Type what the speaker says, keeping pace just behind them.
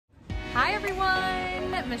Hi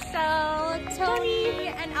everyone, Michelle, Tony,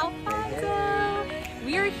 and Alfonso.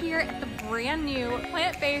 We are here at the brand new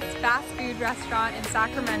plant-based fast food restaurant in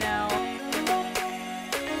Sacramento.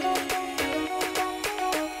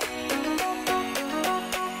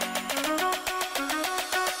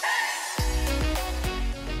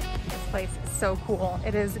 This place is so cool.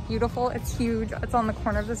 It is beautiful, it's huge. It's on the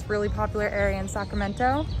corner of this really popular area in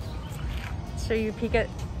Sacramento. Show you a peek at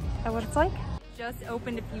what it's like. Just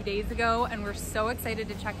opened a few days ago and we're so excited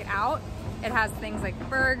to check it out. It has things like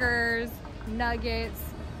burgers, nuggets,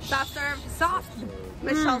 soft serve,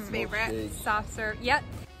 Michelle's favorite, soft serve, yep,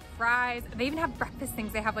 fries. They even have breakfast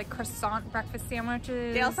things. They have like croissant breakfast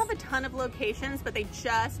sandwiches. They also have a ton of locations, but they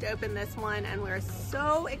just opened this one and we're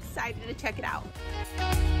so excited to check it out.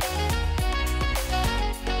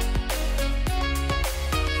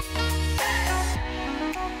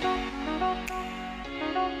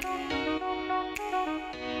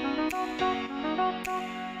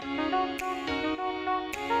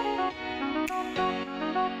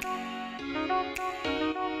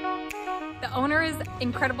 The owner is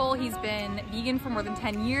incredible. He's been vegan for more than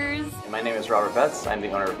 10 years. My name is Robert Betts. I'm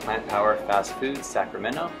the owner of Plant Power Fast Food,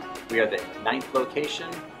 Sacramento. We are the 9th location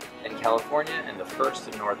in California and the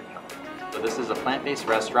 1st in Northern California. So this is a plant-based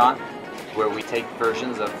restaurant where we take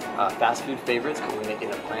versions of fast food favorites, but we make it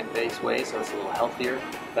in a plant-based way, so it's a little healthier,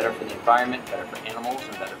 better for the environment, better for animals,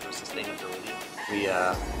 and better for sustainability. We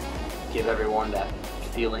give everyone that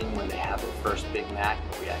feeling when they have their first Big Mac,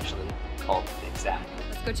 but we actually call it the Big Zac.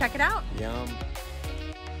 Let's go check it out. Yum.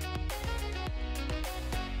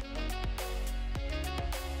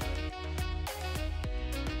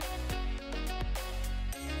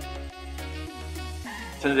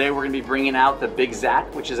 So today we're going to be bringing out the Big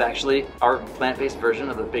Zac, which is actually our plant-based version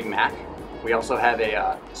of the Big Mac. We also have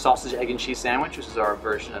a sausage, egg, and cheese sandwich, which is our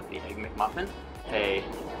version of the Egg McMuffin. A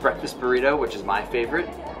breakfast burrito, which is my favorite.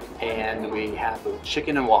 And we have the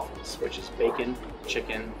chicken and waffles, which is bacon,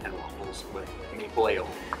 chicken, and waffles with maple ale.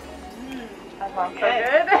 That sounds so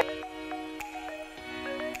good.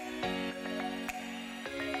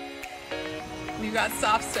 We've got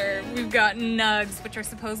soft serve, we've got nugs, which are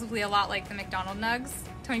supposedly a lot like the McDonald nugs.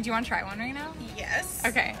 Tony, do you want to try one right now? Yes.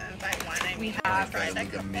 Okay. By one, I mean we have fries. I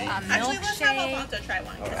could milkshake. Actually, let's have Alfonso try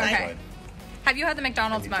one. Okay. Have you had the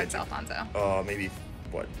McDonald's mugs, Alfonso? Maybe,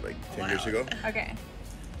 what, like 10 years ago? Okay.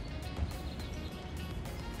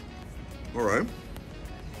 All right.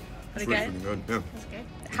 Was it really good? good. Yeah. That's good.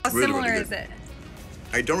 How Really, similar really is good. it?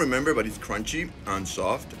 I don't remember, but it's crunchy and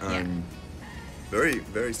soft and very,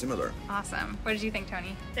 very similar. Awesome. What did you think,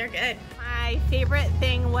 Tony? They're good. My favorite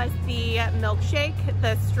thing was the milkshake.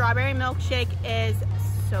 The strawberry milkshake is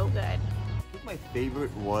so good. I think my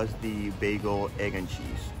favorite was the bagel, egg, and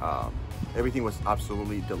cheese. Everything was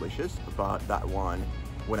absolutely delicious, but that one,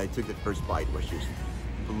 when I took the first bite, was just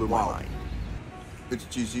blew my mind. It's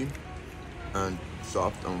cheesy and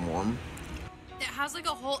soft and warm. It has like a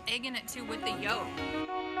whole egg in it too with the yolk.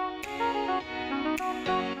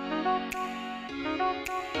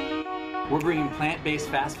 We're bringing plant-based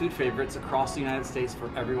fast food favorites across the United States for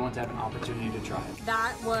everyone to have an opportunity to try.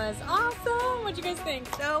 That was awesome. What'd you guys think?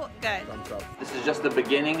 So good. Thumbs up. This is just the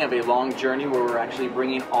beginning of a long journey where we're actually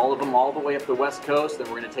bringing all of them all the way up the West Coast, then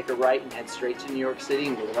we're going to take a right and head straight to New York City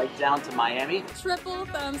and go right down to Miami. Triple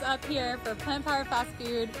thumbs up here for Plant Power Fast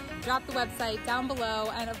Food. Drop the website down below,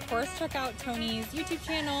 and of course check out Tony's YouTube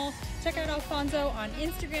channel. Check out Alfonso on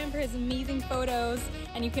Instagram for his amazing photos,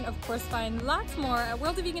 and you can of course find lots more at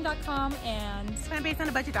worldofvegan.com and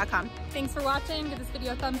Plantbasedonabudget.com. thanks for watching. Give this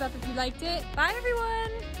video a thumbs up if you liked it. Bye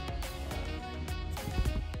everyone!